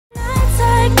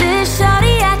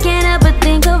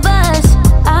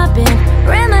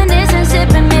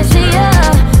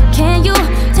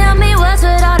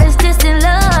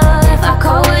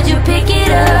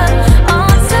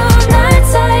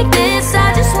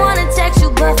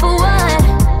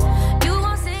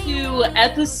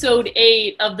episode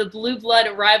 8 of the Blue Blood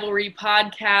Rivalry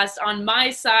podcast. On my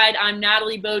side, I'm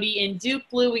Natalie Bodie. In Duke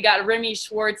Blue, we got Remy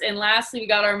Schwartz. And lastly, we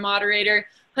got our moderator,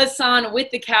 Hassan, with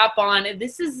the cap on.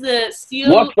 This is the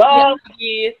Steel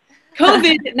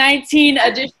COVID-19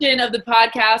 edition of the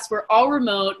podcast. We're all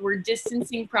remote. We're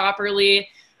distancing properly.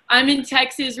 I'm in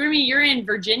Texas. Remy, you're in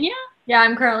Virginia? Yeah,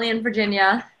 I'm currently in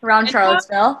Virginia, around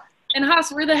Charlottesville. And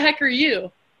Haas, where the heck are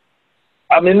you?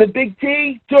 I'm in the Big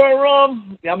T,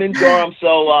 Durham. I'm in Durham,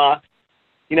 so,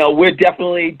 we're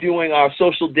definitely doing our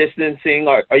social distancing.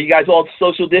 Are you guys all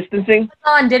social distancing?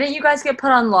 Didn't you guys get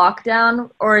put on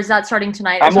lockdown, or is that starting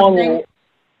tonight or I'm something?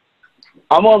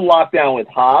 I'm on lockdown with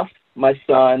Haas, my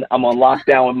son. I'm on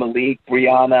lockdown with Malik,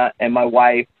 Brianna, and my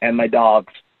wife, and my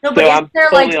dogs. No, but so is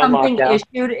there, something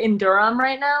issued in Durham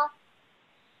right now?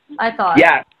 I thought.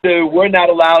 Yeah, so we're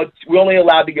only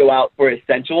allowed to go out for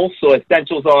essentials. So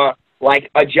essentials are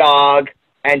like a jog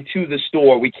and to the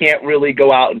store. We can't really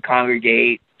go out and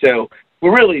congregate. So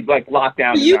we're really locked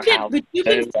down. But you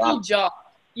can still jog.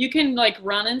 You can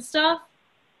run and stuff.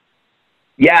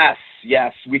 Yes,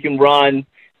 we can run.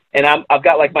 And I've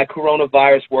got my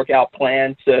coronavirus workout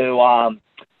plan. So I'm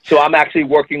actually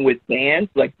working with bands,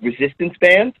 resistance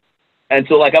bands. And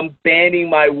so I'm banding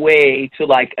my way to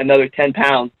another 10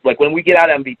 pounds. When we get out,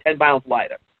 I'm be 10 pounds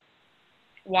lighter.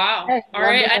 Wow. Hey, all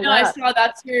right. I know. I saw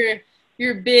that's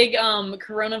your big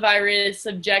coronavirus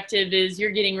objective is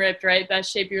you're getting ripped, right?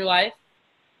 Best shape of your life.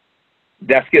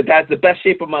 That's good. That's the best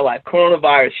shape of my life.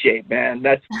 Coronavirus shape, man.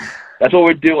 That's what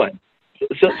we're doing.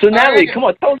 So Natalie, come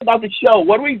on, tell us about the show.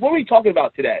 What are we talking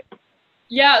about today?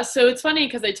 Yeah, so it's funny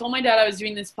because I told my dad I was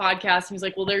doing this podcast. He was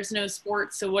like, well, there's no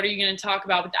sports, so what are you going to talk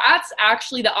about? But that's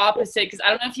actually the opposite because I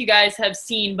don't know if you guys have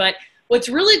seen, but what's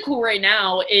really cool right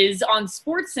now is on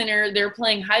SportsCenter, they're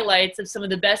playing highlights of some of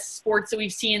the best sports that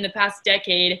we've seen in the past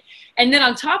decade. And then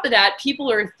on top of that, people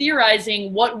are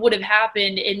theorizing what would have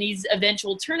happened in these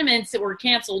eventual tournaments that were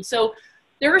canceled. So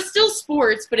there are still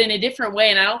sports, but in a different way.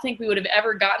 And I don't think we would have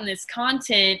ever gotten this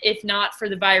content if not for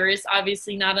the virus,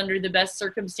 obviously not under the best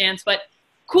circumstance, but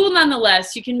cool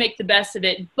nonetheless. You can make the best of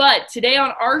it. But today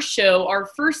on our show, our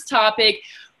first topic,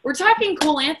 we're talking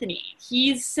Cole Anthony.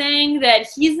 He's saying that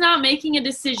he's not making a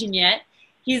decision yet.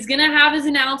 He's going to have his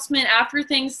announcement after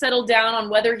things settle down on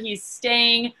whether he's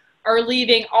staying or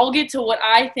leaving. I'll get to what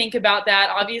I think about that,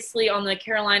 obviously on the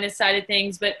Carolina side of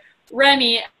things. But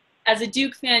Remy, as a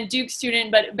Duke fan, Duke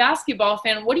student, but basketball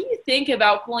fan, what do you think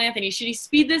about Cole Anthony? Should he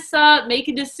speed this up, make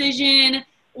a decision?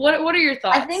 What are your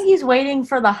thoughts? I think he's waiting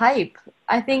for the hype.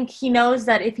 I think he knows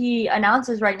that if he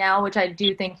announces right now, which I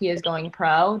do think he is going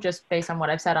pro, just based on what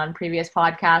I've said on previous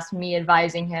podcasts, me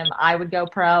advising him I would go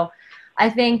pro. I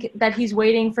think that he's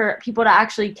waiting for people to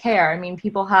actually care. I mean,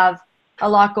 people have a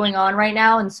lot going on right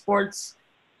now, and sports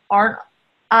aren't,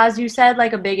 as you said,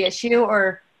 a big issue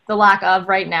or the lack of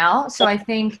right now. So I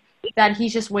think that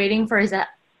he's just waiting for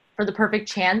the perfect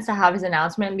chance to have his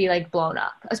announcement and be blown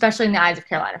up, especially in the eyes of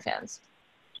Carolina fans.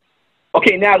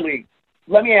 Okay, Natalie,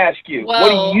 let me ask you, what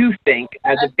do you think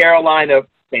as a Carolina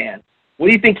fan? What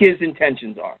do you think his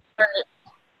intentions are?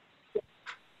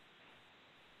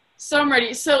 So I'm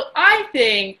ready. So I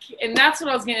think, and that's what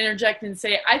I was going to interject and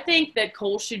say, I think that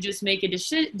Cole should just make a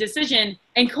decision,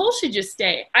 and Cole should just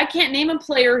stay. I can't name a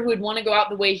player who would want to go out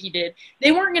the way he did.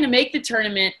 They weren't going to make the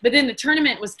tournament, but then the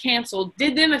tournament was canceled.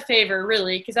 Did them a favor,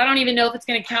 really, because I don't even know if it's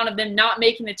going to count of them not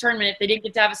making the tournament if they didn't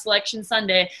get to have a selection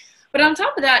Sunday. But on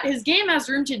top of that, his game has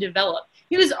room to develop.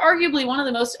 He was arguably one of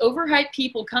the most overhyped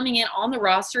people coming in on the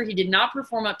roster. He did not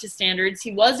perform up to standards.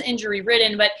 He was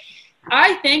injury-ridden, but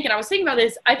I think, and I was thinking about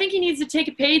this, I think he needs to take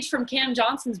a page from Cam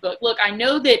Johnson's book. Look, I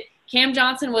know that Cam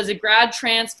Johnson was a grad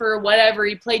transfer, whatever.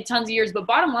 He played tons of years, but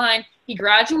bottom line, he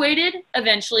graduated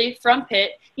eventually from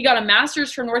Pitt. He got a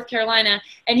master's from North Carolina,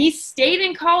 and he stayed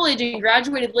in college and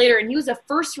graduated later, and he was a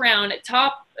first-round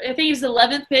top, I think he was the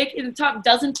 11th pick in the top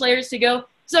dozen players to go.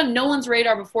 He was on no one's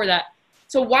radar before that.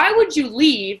 So why would you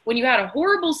leave when you had a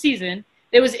horrible season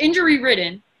that was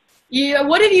injury-ridden?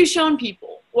 What have you shown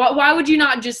people? Why would you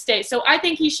not just stay? So I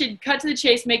think he should cut to the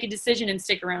chase, make a decision, and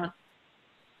stick around.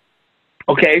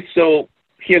 Okay, so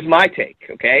here's my take,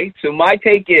 okay? So my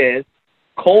take is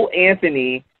Cole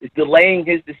Anthony is delaying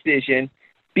his decision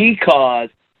because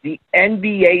the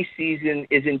NBA season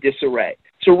is in disarray.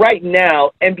 So right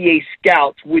now, NBA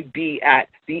scouts would be at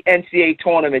the NCAA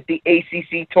tournament, the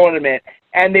ACC tournament,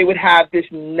 and they would have this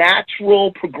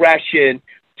natural progression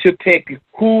to pick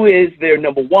who is their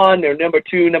number one, their number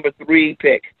two, number three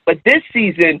pick. But this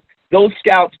season, those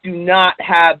scouts do not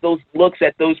have those looks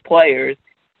at those players,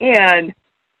 and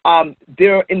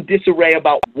they're in disarray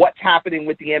about what's happening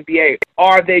with the NBA.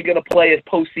 Are they going to play as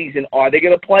postseason? Are they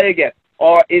going to play again?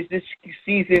 or is this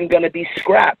season going to be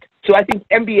scrapped? So I think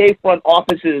NBA front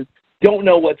offices don't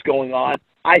know what's going on.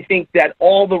 I think that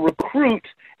all the recruits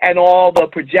and all the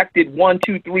projected 1,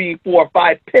 2, 3, 4,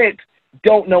 5 picks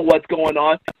don't know what's going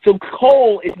on. So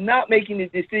Cole is not making the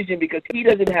decision because he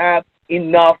doesn't have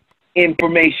enough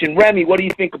information. Remy, what do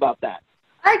you think about that?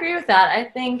 I agree with that. I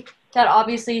think that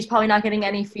obviously he's probably not getting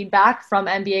any feedback from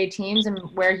NBA teams and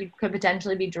where he could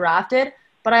potentially be drafted.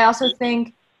 But I also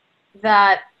think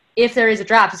that if there is a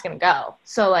draft, he's going to go.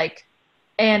 So,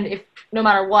 and if no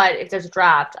matter what, if there's a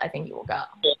draft, I think he will go.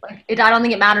 I don't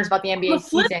think it matters about the NBA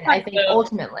season. I think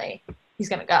ultimately he's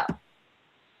going to go.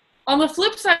 On the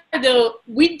flip side, though,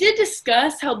 we did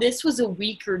discuss how this was a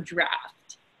weaker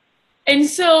draft. And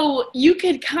so you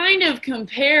could kind of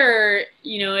compare,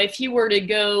 if he were to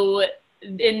go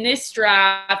in this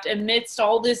draft amidst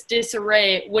all this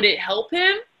disarray, would it help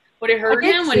him? Would it hurt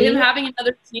him? Would him having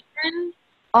another season?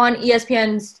 On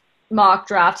ESPN's mock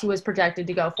draft, he was projected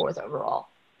to go 4th overall,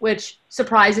 which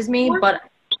surprises me, but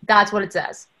that's what it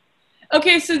says.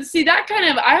 Okay, so see, that kind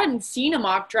of – I hadn't seen a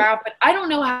mock draft, but I don't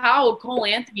know how Cole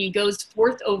Anthony goes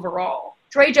 4th overall.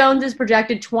 Tre Jones is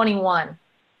projected 21.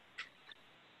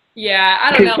 Yeah,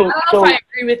 I don't know. I don't know if I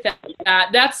agree with that.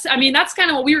 That's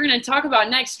kind of what we were going to talk about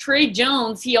next. Tre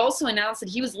Jones, he also announced that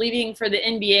he was leaving for the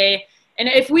NBA. And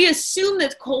if we assume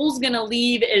that Cole's going to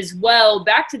leave as well,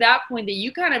 back to that point that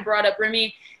you kind of brought up,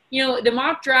 Remy, the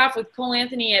mock draft with Cole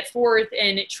Anthony at 4th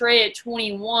and Tre at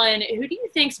 21, who do you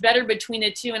think's better between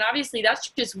the two? And obviously that's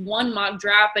just one mock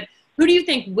draft, but who do you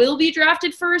think will be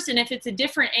drafted first? And if it's a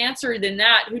different answer than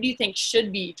that, who do you think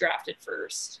should be drafted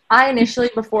first? I initially,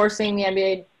 before seeing the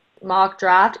NBA mock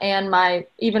draft and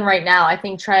even right now, I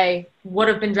think Tre would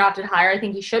have been drafted higher. I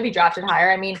think he should be drafted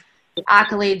higher. I mean,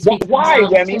 accolades. Why,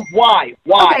 Remy? Why?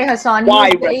 Okay, Hassan. He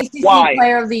was the ACC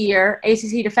Player of the Year,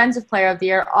 ACC Defensive Player of the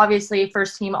Year. Obviously,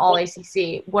 first team All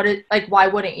ACC. Why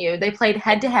wouldn't you? They played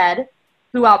head to head.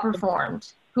 Who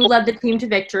outperformed? Who led the team to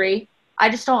victory? I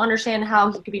just don't understand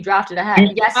how he could be drafted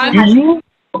ahead. Yes,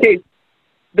 okay.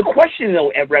 The question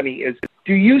though, Remy, is: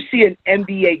 do you see an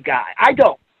NBA guy? I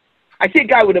don't. I see a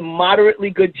guy with a moderately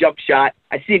good jump shot.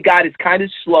 I see a guy that's kind of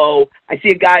slow. I see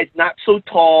a guy that's not so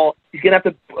tall. He's going to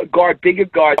have to guard bigger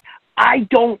guards. I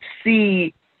don't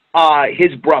see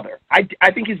his brother. I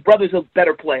think his brother's a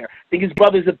better player. I think his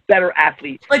brother's a better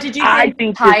athlete. But did you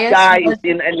think this guy is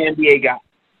an NBA guy.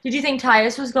 Did you think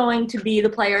Tyus was going to be the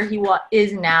player he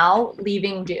is now,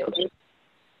 leaving Duke?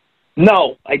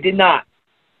 No, I did not.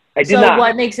 So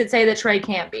what makes it say that Tre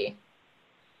can't be?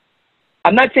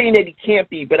 I'm not saying that he can't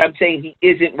be, but I'm saying he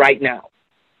isn't right now.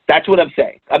 That's what I'm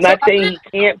saying. I'm not saying he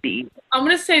can't be. I'm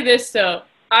going to say this, though.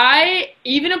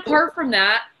 Even apart from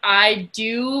that, I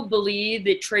do believe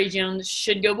that Tre Jones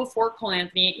should go before Cole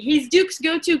Anthony. He's Duke's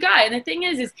go-to guy. And the thing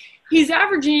is he's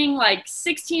averaging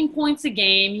 16 points a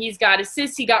game. He's got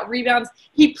assists. He got rebounds.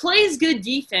 He plays good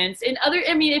defense.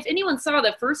 If anyone saw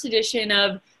the first edition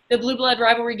of the Blue Blood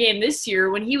rivalry game this year,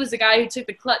 when he was the guy who took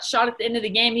the clutch shot at the end of the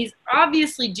game, he's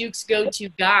obviously Duke's go-to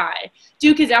guy.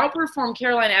 Duke has outperformed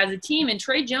Carolina as a team, and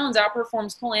Tre Jones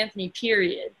outperforms Cole Anthony,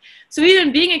 period. So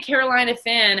even being a Carolina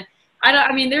fan,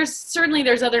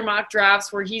 there's other mock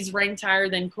drafts where he's ranked higher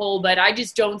than Cole, but I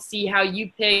just don't see how you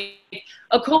pick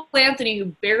a Cole Anthony who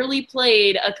barely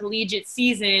played a collegiate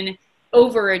season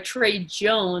over a Tre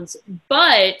Jones.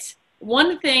 But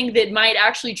one thing that might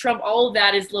actually trump all of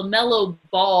that is LaMelo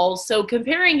Ball. So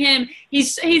comparing him,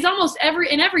 he's almost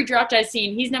in every draft I've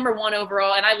seen, he's number 1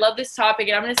 overall. And I love this topic.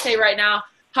 And I'm going to say right now,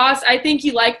 Haas, I think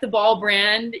you like the Ball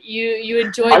brand. You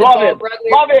enjoy the Ball brand.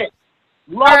 Love it.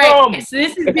 All right, so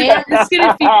this is going to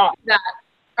feature that.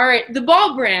 All right, the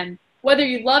Ball brand, whether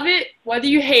you love it, whether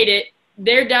you hate it,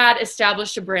 their dad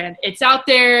established a brand. It's out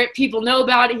there. People know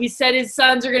about it. He said his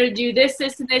sons are going to do this,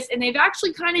 this, and this, and they've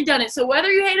actually kind of done it. So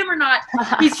whether you hate him or not,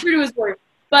 he's true to his word.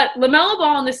 But LaMelo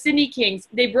Ball and the Sydney Kings,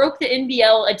 they broke the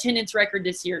NBL attendance record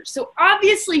this year. So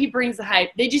obviously he brings the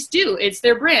hype. They just do. It's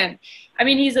their brand.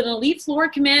 He's an elite floor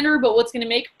commander, but what's going to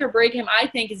make or break him, I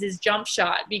think, is his jump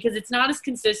shot because it's not as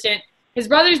consistent. His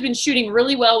brother's been shooting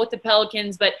really well with the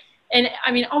Pelicans, but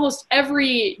almost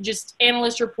every just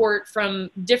analyst report from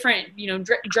different,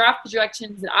 draft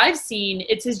projections that I've seen,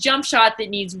 it's his jump shot that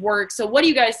needs work. So what do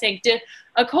you guys think? Did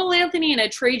a Cole Anthony and a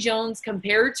Tre Jones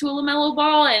compare to a LaMelo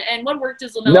Ball? And what work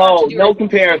does LaMelo have to do? No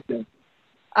comparison.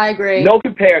 I agree. No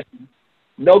comparison.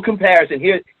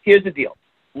 Here's the deal.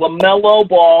 LaMelo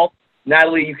Ball,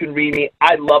 Natalie, you can read me.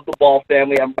 I love the Ball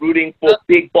family. I'm rooting for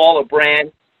Big Baller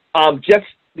brand. Just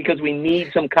because we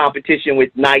need some competition with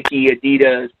Nike,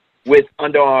 Adidas, with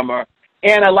Under Armour.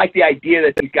 And I like the idea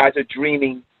that these guys are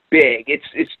dreaming big.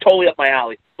 It's totally up my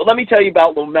alley. But let me tell you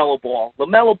about LaMelo Ball.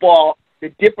 LaMelo Ball the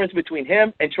difference between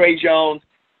him and Trey Jones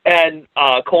and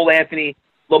Cole Anthony.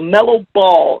 LaMelo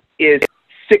Ball is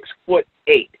 6'8".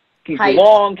 He's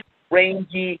long,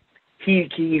 rangy.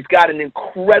 He's got an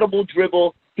incredible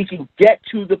dribble. He can get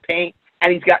to the paint,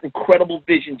 and he's got incredible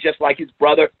vision, just like his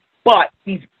brother. But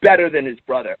he's better than his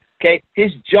brother. Okay,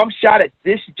 his jump shot at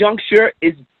this juncture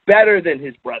is better than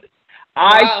his brother.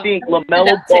 I think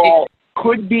LaMelo Ball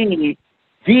could be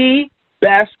the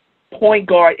best point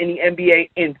guard in the NBA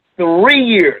in 3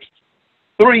 years.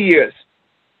 3 years.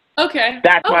 Okay.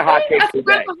 That's my hot take today.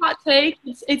 That's a hot take.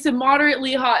 It's a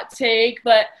moderately hot take,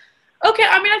 but okay,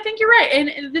 I mean, I think you're right.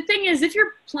 And the thing is, if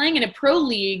you're playing in a pro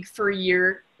league for a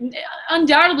year,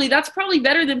 undoubtedly that's probably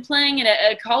better than playing in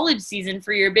a college season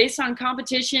for a year based on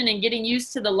competition and getting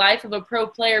used to the life of a pro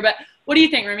player. But what do you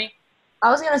think, Remy? I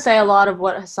was going to say a lot of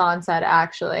what Hassan said,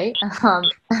 actually.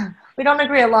 We don't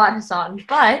agree a lot, Hassan,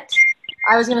 but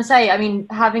I was going to say, I mean,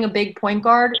 having a big point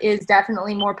guard is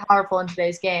definitely more powerful in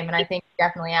today's game, and I think it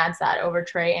definitely adds that over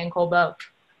Trey and Cole both.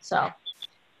 So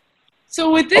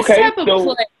with this type of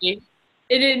play,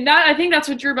 I think that's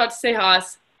what you're about to say,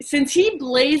 Haas. Since he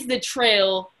blazed the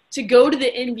trail to go to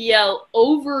the NBL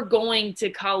over going to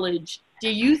college, do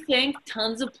you think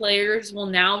tons of players will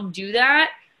now do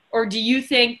that? Or do you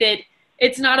think that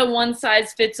it's not a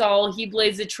one-size-fits-all, he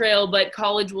blazed the trail, but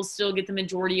college will still get the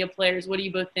majority of players? What do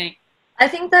you both think? I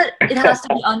think that it has to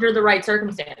be under the right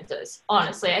circumstances,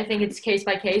 honestly. I think it's case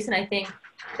by case, and I think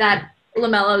that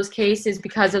LaMelo's case is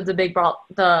because of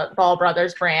the Ball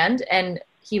Brothers brand, and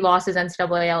he lost his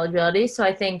NCAA eligibility. So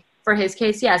I think for his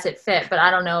case, yes, it fit, but I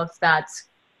don't know if that's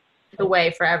the way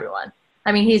for everyone.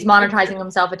 I mean, he's monetizing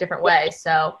himself a different way.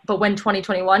 But when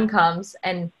 2021 comes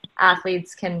and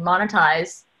athletes can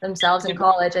monetize themselves in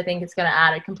college, I think it's going to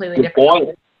add a completely different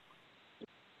point.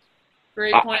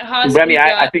 Great point. Remy,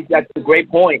 I think that's a great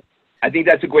point. I think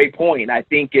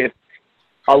if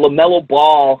LaMelo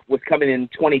Ball was coming in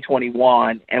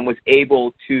 2021 and was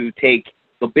able to take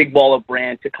the Big Baller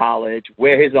brand to college,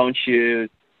 wear his own shoes,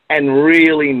 and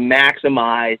really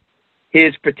maximize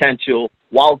his potential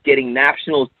while getting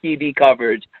national TV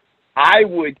coverage, I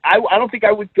don't think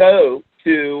I would go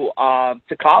to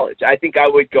college. I think I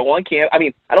would go on campus. I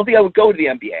mean, I don't think I would go to the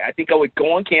NBA. I think I would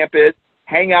go on campus,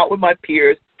 hang out with my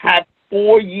peers, have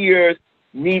 4 years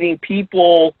meeting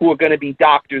people who are going to be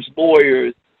doctors,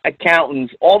 lawyers,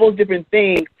 accountants, all those different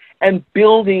things, and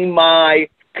building my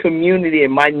community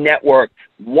and my network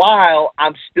while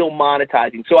I'm still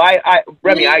monetizing. So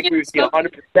Remy, I agree with you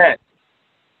 100%.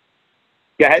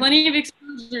 Go ahead. Plenty of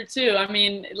exposure too. I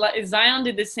mean, Zion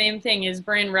did the same thing. His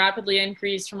brand rapidly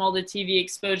increased from all the TV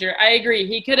exposure. I agree.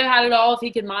 He could have had it all if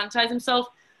he could monetize himself,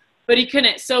 but he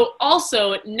couldn't. So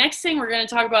also, next thing we're going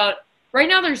to talk about, right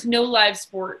now there's no live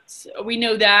sports. We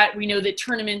know that. We know that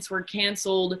tournaments were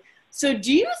canceled. So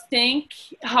do you think,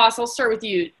 Haas, I'll start with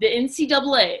you, the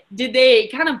NCAA, did they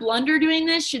kind of blunder doing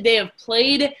this? Should they have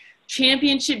played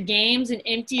championship games in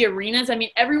empty arenas? I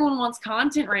mean, everyone wants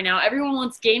content right now. Everyone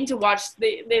wants game to watch.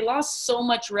 They lost so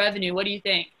much revenue. What do you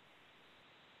think?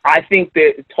 I think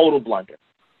that total blunder.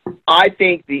 I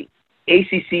think the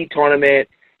ACC tournament,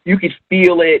 you could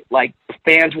feel it, like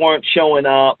fans weren't showing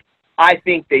up. I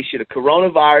think they should have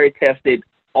coronavirus tested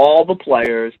all the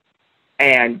players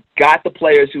and got the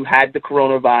players who had the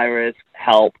coronavirus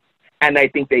help, and I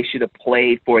think they should have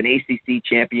played for an ACC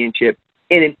championship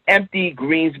in an empty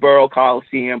Greensboro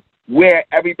Coliseum where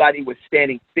everybody was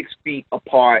standing 6 feet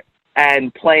apart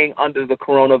and playing under the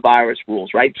coronavirus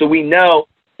rules, right? So we know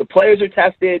the players are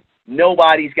tested,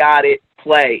 nobody's got it,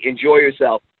 play, enjoy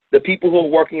yourself. The people who are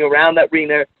working around that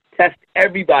arena test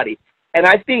everybody. And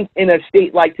I think in a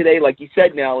state like today, like you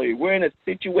said, Nelly, we're in a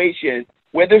situation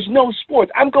where there's no sports.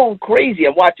 I'm going crazy.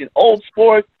 I'm watching old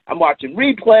sports. I'm watching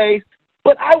replays.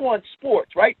 But I want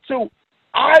sports, right? So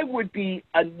I would be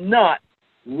a nut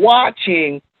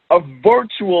watching a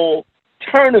virtual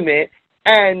tournament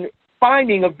and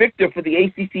finding a victor for the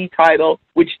ACC title,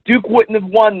 which Duke wouldn't have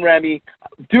won, Remy.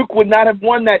 Duke would not have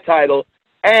won that title,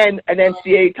 and an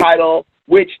NCAA title,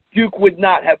 which Duke would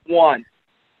not have won.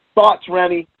 Thoughts,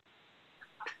 Remy?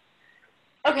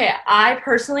 Okay, I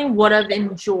personally would have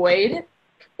enjoyed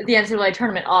the NCAA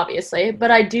tournament, obviously, but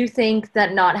I do think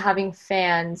that not having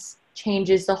fans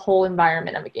changes the whole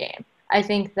environment of a game. I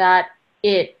think that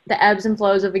the ebbs and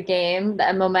flows of a game,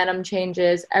 the momentum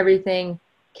changes, everything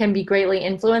can be greatly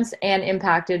influenced and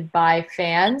impacted by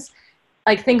fans.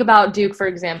 Like, think about Duke, for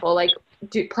example. Like,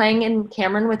 playing in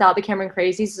Cameron without the Cameron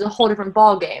Crazies is a whole different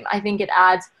ball game. I think it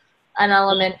adds an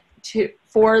element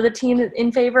for the team that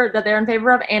they're in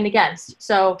favor of and against.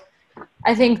 So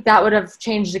I think that would have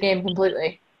changed the game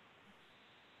completely.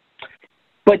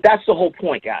 But that's the whole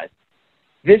point, guys.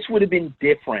 this would have been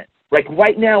different. Like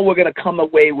right now, we're going to come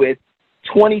away with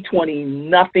 2020,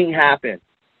 nothing happened.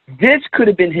 This could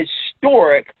have been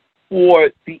historic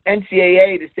for the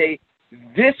NCAA to say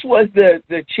this was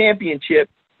the championship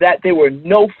that there were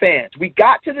no fans. We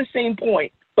got to the same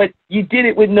point, but you did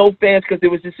it with no fans because there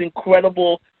was this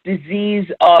incredible disease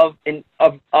of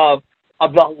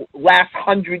the last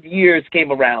 100 years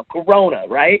came around, Corona,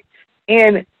 right?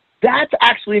 And that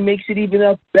actually makes it even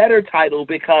a better title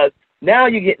because now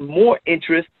you get more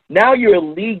interest. Now you're a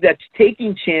league that's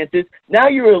taking chances. Now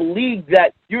you're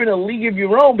in a league of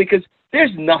your own because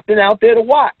there's nothing out there to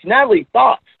watch. Natalie,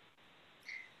 thoughts?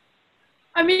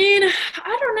 I mean,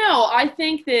 I don't know. I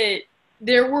think that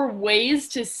there were ways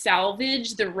to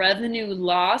salvage the revenue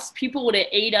lost. People would have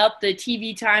ate up the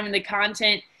TV time and the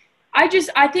content. I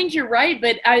think you're right,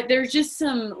 but there's just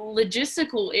some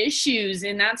logistical issues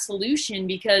in that solution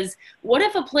because what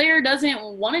if a player doesn't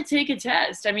want to take a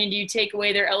test? I mean, do you take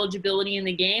away their eligibility in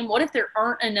the game? What if there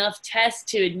aren't enough tests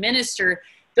to administer?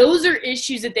 Those are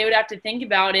issues that they would have to think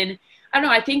about. And I don't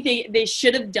know, I think they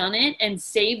should have done it and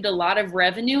saved a lot of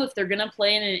revenue. If they're going to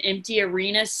play in an empty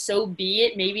arena, so be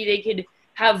it. Maybe they could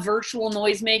have virtual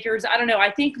noisemakers. I don't know.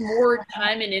 I think more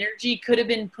time and energy could have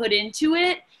been put into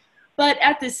it. But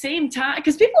at the same time,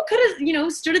 because people could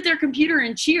have, stood at their computer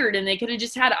and cheered, and they could have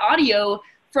just had audio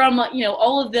from,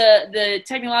 all of the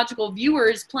technological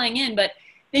viewers playing in. But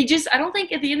I don't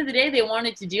think at the end of the day they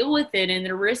wanted to deal with it, and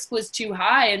the risk was too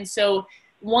high. And so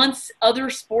once other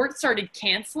sports started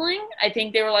canceling, I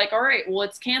think they were like, all right, well,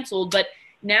 it's canceled. But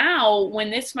now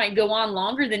when this might go on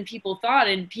longer than people thought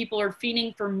and people are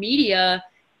fiending for media,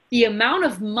 the amount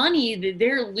of money that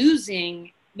they're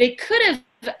losing, they could have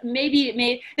maybe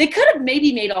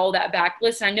made all that back.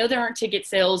 Listen, I know there aren't ticket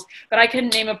sales, but I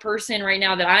couldn't name a person right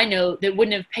now that I know that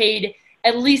wouldn't have paid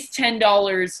at least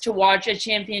 $10 to watch a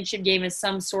championship game of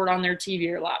some sort on their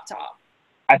TV or laptop.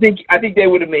 I think they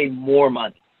would have made more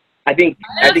money. I think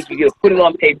you could have put it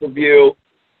on pay-per-view.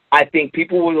 I think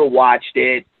people would have watched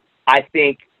it. I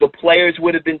think the players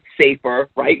would have been safer,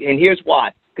 right? And here's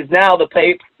why. Because now the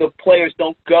players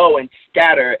don't go and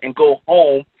scatter and go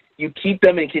home. You keep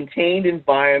them in contained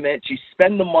environments. You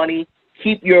spend the money,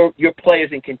 keep your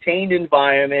players in contained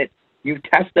environment. You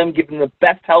test them, give them the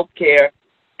best health care,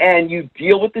 and you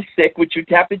deal with the sick, which you'd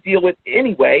have to deal with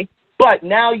anyway. But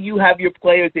now you have your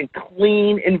players in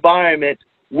clean environments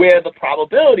where the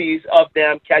probabilities of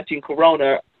them catching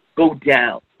corona go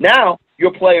down. Now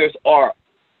your players are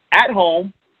at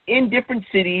home in different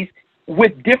cities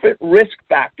with different risk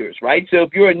factors, right? So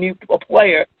if you're a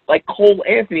player like Cole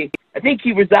Anthony, I think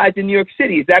he resides in New York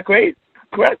City. Is that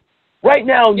correct? Right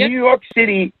now, yep. New York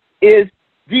City is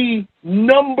the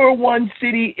 #1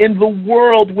 city in the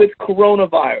world with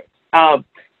coronavirus.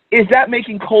 Is that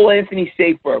making Cole Anthony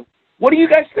safer? What do you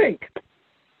guys think?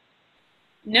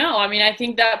 No, I mean, I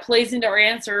think that plays into our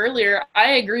answer earlier.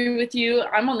 I agree with you.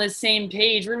 I'm on the same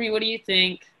page. Remy, what do you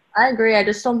think? I agree. I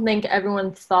just don't think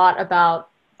everyone thought about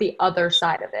the other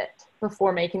side of it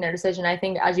before making their decision. I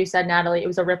think, as you said, Natalie, it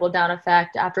was a ripple down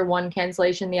effect. After one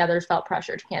cancellation, the others felt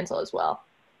pressure to cancel as well.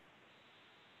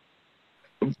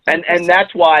 And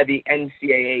that's why the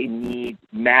NCAA needs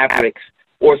Mavericks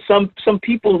or some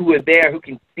people who are there who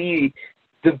can see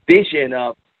the vision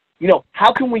of,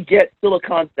 how can we get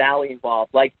Silicon Valley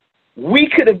involved? Like, we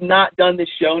could have not done this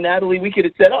show, Natalie. We could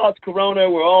have said, it's Corona,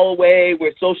 we're all away,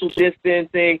 we're social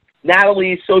distancing.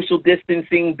 Natalie's social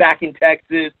distancing back in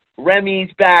Texas.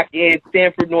 Remy's back in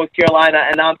Stanford, North Carolina,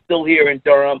 and I'm still here in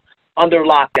Durham under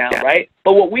lockdown, right?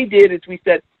 But what we did is we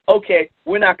said, okay,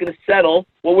 we're not going to settle.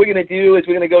 What we're going to do is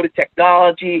we're going to go to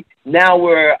technology. Now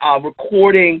we're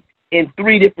recording in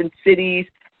 3 different cities,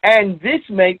 and this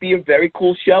might be a very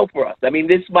cool show for us. I mean,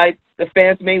 the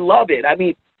fans may love it. I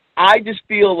mean, I just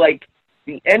feel like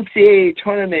the NCAA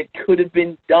tournament could have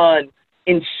been done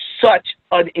in such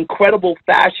an incredible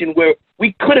fashion where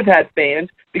we could have had fans,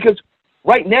 because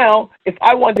right now, if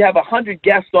I wanted to have 100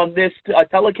 guests on this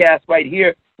telecast right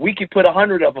here, we could put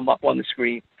 100 of them up on the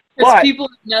screen. Because people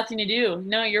have nothing to do.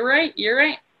 No, you're right. You're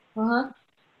right. Uh-huh.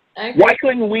 Why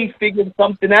couldn't we figure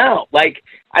something out? Like,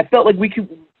 I felt like we could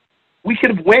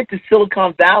have went to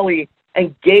Silicon Valley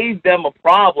and gave them a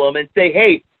problem and say,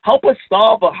 hey, help us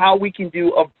solve how we can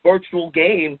do a virtual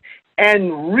game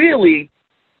and really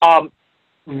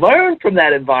learn from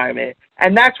that environment.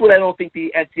 And that's what I don't think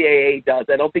the NCAA does.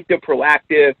 I don't think they're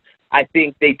proactive. I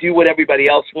think they do what everybody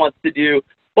else wants to do.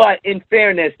 But in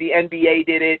fairness, the NBA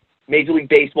did it. Major League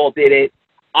Baseball did it.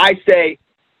 I say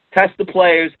test the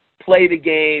players, play the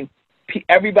game.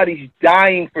 Everybody's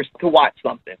dying to watch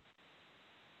something.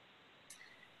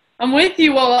 I'm with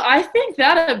you. Well, I think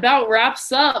that about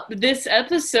wraps up this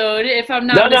episode, if I'm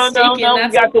not mistaken. No.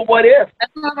 We got the what if.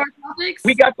 That's one of our topics?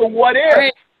 We got the what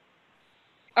if.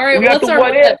 All right. We got the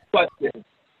what if question.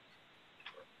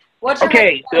 What's your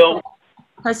Okay, so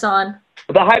Hassan?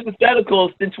 the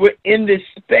hypothetical, since we're in this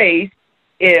space,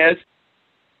 is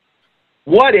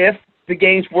what if the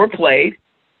games were played?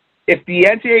 If the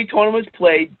NCAA tournament was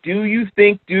played, do you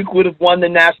think Duke would have won the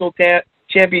national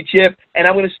championship? And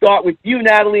I'm going to start with you,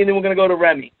 Natalie, and then we're going to go to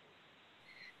Remy.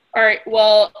 All right.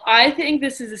 Well, I think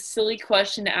this is a silly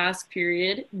question to ask,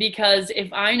 period, because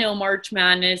if I know March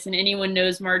Madness and anyone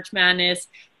knows March Madness,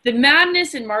 the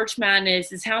madness in March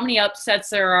Madness is how many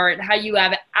upsets there are and how you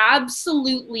have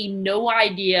absolutely no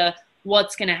idea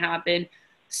what's going to happen.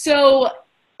 So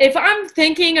if I'm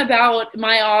thinking about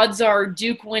my odds are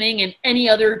Duke winning and any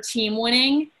other team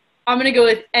winning, I'm going to go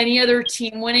with any other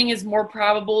team winning is more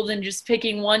probable than just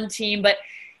picking one team. But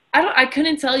I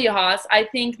couldn't tell you, Haas. I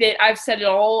think that I've said it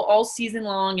all season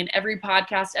long in every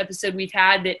podcast episode we've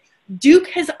had that Duke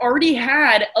has already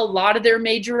had a lot of their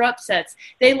major upsets.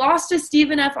 They lost to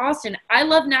Stephen F. Austin. I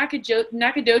love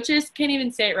Nacogdoches. Can't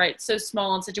even say it right. It's so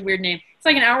small and such a weird name. It's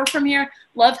like an hour from here.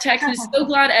 Love Texas. So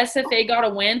glad SFA got a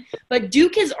win. But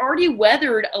Duke has already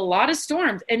weathered a lot of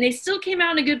storms, and they still came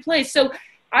out in a good place. So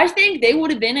I think they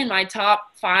would have been in my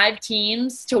top 5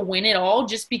 teams to win it all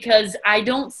just because I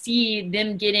don't see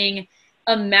them getting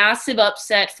a massive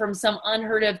upset from some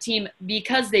unheard of team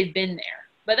because they've been there.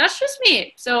 But that's just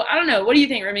me. So I don't know. What do you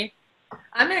think, Remy?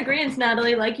 I'm in agreement,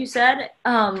 Natalie. Like you said,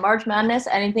 March Madness,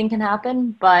 anything can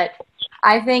happen. But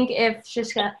I think if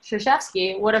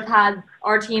Krzyzewski would have had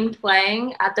our team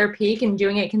playing at their peak and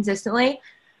doing it consistently,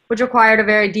 which required a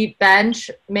very deep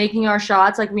bench, making our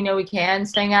shots like we know we can,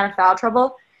 staying out of foul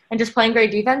trouble, and just playing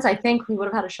great defense, I think we would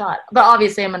have had a shot. But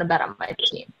obviously I'm going to bet on my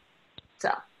team.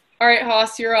 So. All right,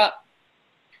 Haas, you're up.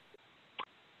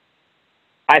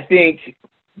 I think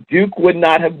Duke would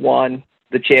not have won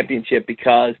the championship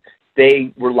because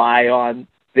they rely on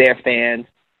their fans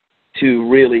to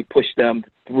really push them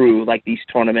through like these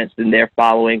tournaments and their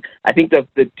following. I think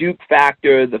the Duke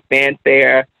factor, the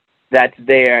fanfare that's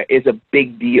there is a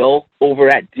big deal over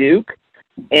at Duke.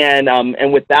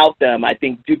 And without them, I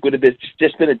think Duke would have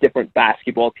just been a different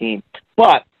basketball team.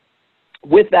 But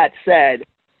with that said,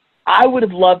 I would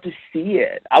have loved to see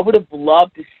it. I would have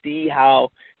loved to see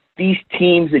how these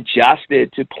teams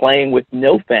adjusted to playing with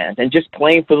no fans and just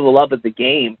playing for the love of the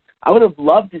game. I would have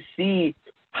loved to see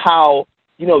how,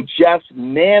 just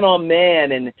man on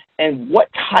man and what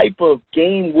type of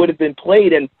game would have been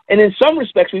played. And in some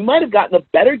respects, we might have gotten a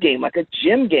better game, like a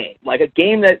gym game, like a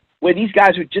game where these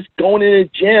guys were just going in the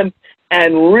gym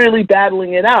and really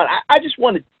battling it out. I just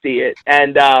wanted to see it.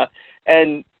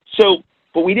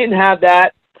 But we didn't have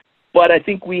that. But I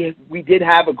think we did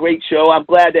have a great show. I'm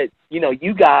glad that,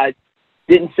 you guys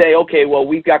didn't say, okay, well,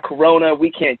 we've got Corona, we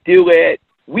can't do it.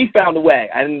 We found a way.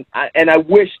 And I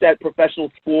wish that professional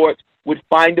sports would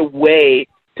find a way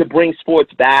to bring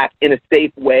sports back in a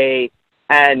safe way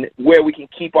and where we can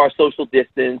keep our social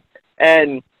distance.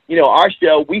 And, our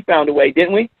show, we found a way,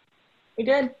 didn't we? We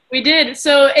did. We did.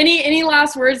 So any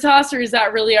last words, Haas, or is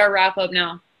that really our wrap-up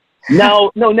now? No,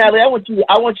 Natalie, I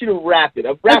want you to wrap it.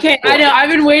 Okay, I know. I've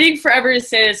been waiting forever to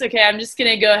say this. Okay, I'm just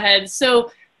going to go ahead.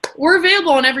 So we're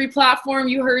available on every platform.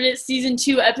 You heard it, Season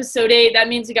 2, Episode 8. That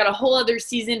means we got a whole other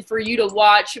season for you to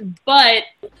watch. But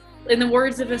in the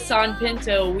words of Hassan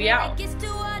Pinto, we out.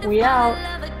 We out.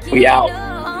 We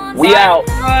out. We out.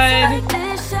 Bye.